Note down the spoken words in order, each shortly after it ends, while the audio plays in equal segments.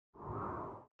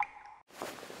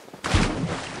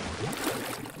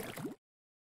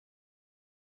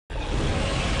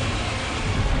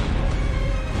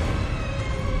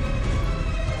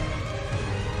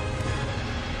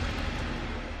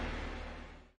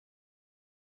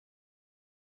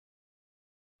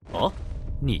哦，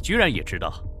你居然也知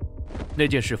道？那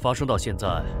件事发生到现在，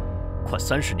快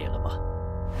30年了吧？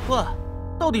喂，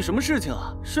到底什么事情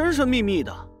啊？神神秘秘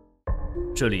的。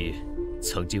这里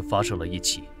曾经发生了一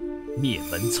起灭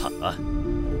门惨案。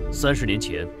30年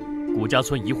前，古家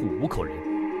村一户5口人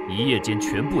一夜间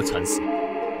全部惨死，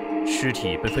尸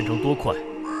体被分成多块，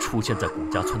出现在古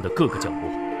家村的各个角落。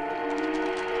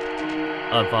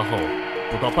案发后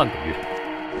不到半个月，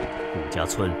古家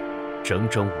村整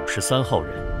整53号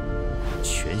人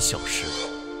全消失了。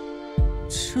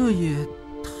这也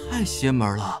太邪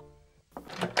门了！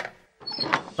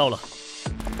到了，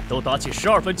都打起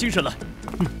12分精神来！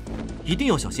一定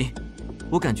要小心。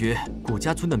我感觉古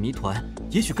家村的谜团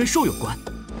也许跟兽有关。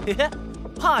嘿嘿，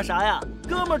怕啥呀？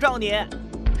哥们儿找你。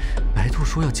白兔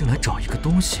说要进来找一个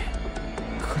东西，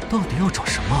可到底要找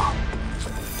什么？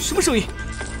什么声音？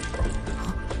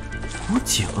古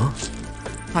井，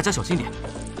大家小心点。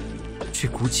这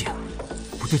古井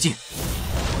不对劲。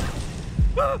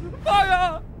妈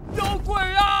呀！有鬼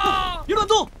呀！别乱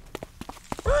动！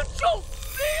救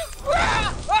命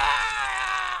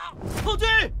啊！炮军，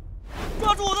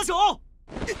抓住我的手！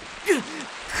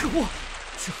可恶，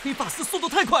这黑发丝速度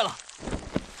太快了！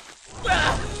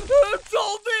救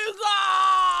命啊！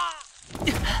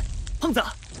胖子，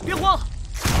别慌，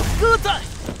哥在！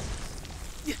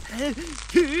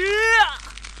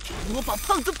我把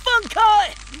胖子放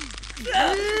开！帅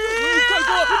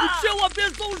哥，你千万别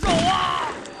松手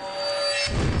啊！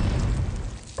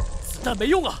子弹没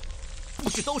用啊！不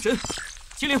是刀神，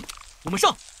麒麟，我们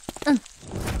上！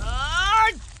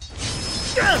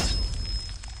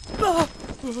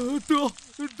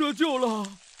得救了！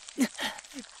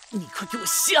你快给我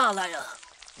下来呀！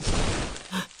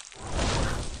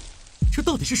这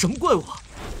到底是什么怪物啊？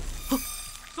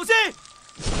小心！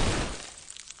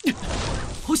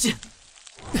好险！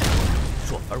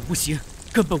软而无形，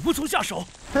根本无从下手。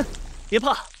哼，别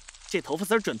怕，这头发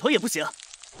丝准头也不行。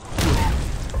对，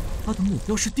他的目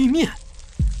标是地面，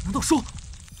难道说，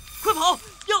快跑！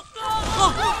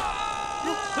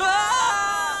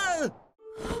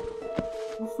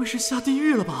不会是下地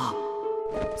狱了吧？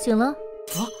醒了？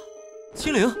啊，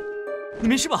青灵，你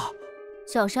没事吧？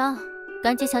小伤，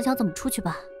赶紧想想怎么出去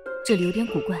吧，这里有点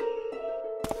古怪。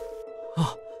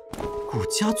啊，古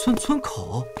家村村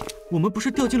口，我们不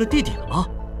是掉进了地底了吗？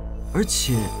而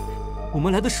且我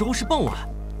们来的时候是傍晚，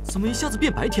怎么一下子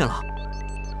变白天了？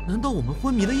难道我们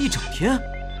昏迷了一整天？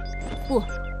不，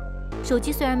手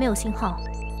机虽然没有信号，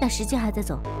但时间还在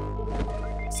走。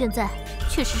现在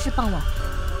确实是傍晚。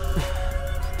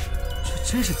这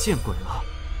真是见鬼了！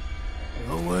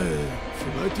两位是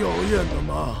来吊唁的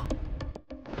吗？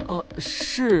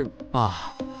是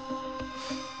吧？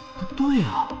不对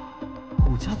啊，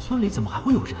古家村里怎么还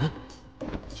会有人？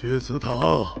去祠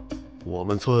堂，我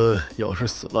们村要是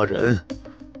死了人，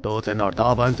都在那儿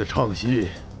搭班子唱戏。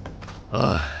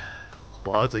唉，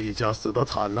华子一家死得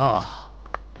惨呐，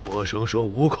活生生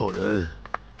5口人，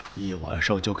一晚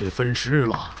上就给分尸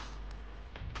了。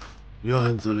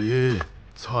院子里、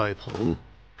菜棚、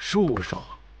树上、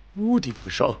屋顶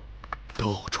上，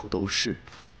到处都是。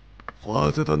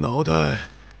华子的脑袋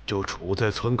就杵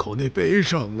在村口那碑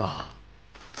上呢，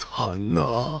惨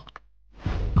呐！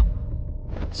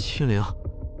青灵，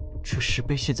这石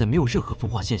碑现在没有任何风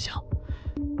化现象，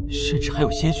甚至还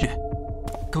有鲜血。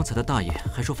刚才的大爷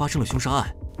还说发生了凶杀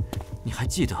案，你还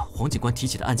记得黄警官提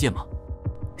起的案件吗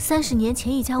？30年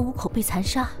前一家5口被残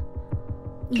杀，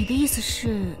你的意思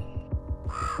是？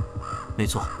没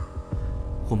错，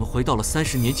我们回到了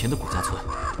30年前的古家村。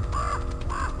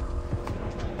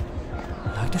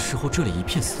来的时候这里一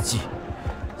片死寂，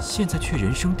现在却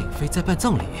人声鼎沸在办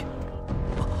葬礼。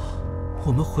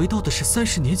我们回到的是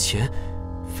30年前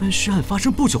分尸案发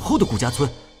生不久后的古家村。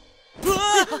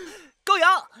高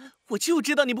阳，我就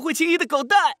知道你不会轻易的狗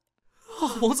带。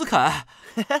王子凯，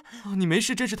你没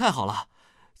事真是太好了。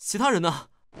其他人呢？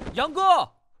杨哥，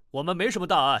我们没什么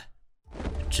大碍，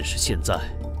只是现在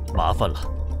麻烦了。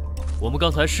我们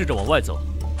刚才试着往外走，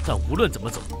但无论怎么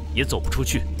走也走不出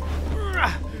去。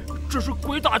这是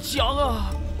鬼打墙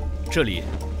啊！这里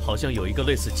好像有一个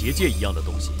类似结界一样的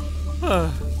东西。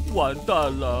完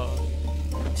蛋了！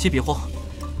先别慌，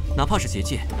哪怕是结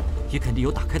界，也肯定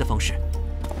有打开的方式。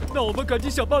那我们赶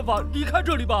紧想办法离开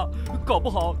这里吧，搞不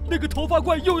好那个头发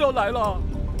怪又要来了。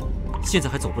现在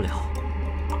还走不了，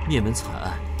灭门惨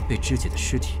案被肢解的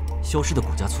尸体消失的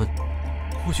古家村，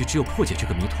或许只有破解这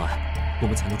个谜团，我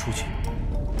们才能出去。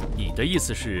你的意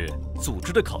思是，组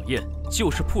织的考验就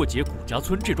是破解古家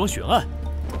村这桩悬案？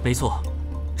没错，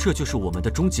这就是我们的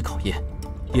终极考验，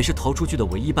也是逃出去的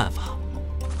唯一办法。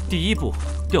第一步，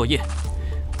吊唁，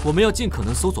我们要尽可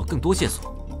能搜索更多线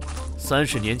索。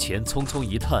30年前匆匆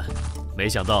一探，没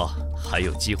想到还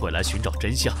有机会来寻找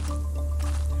真相。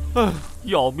哎，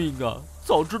要命啊！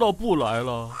早知道不来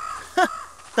了。哼，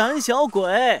胆小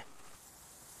鬼！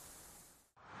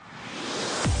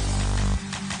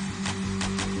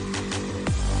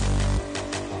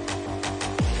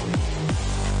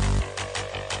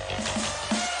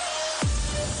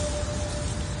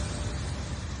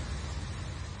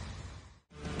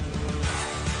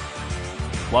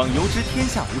网游之天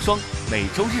下无双，每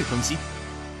周日更新。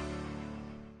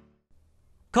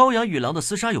高阳与狼的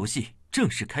厮杀游戏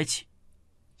正式开启，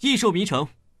异兽迷城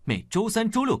每周3、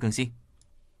周6更新。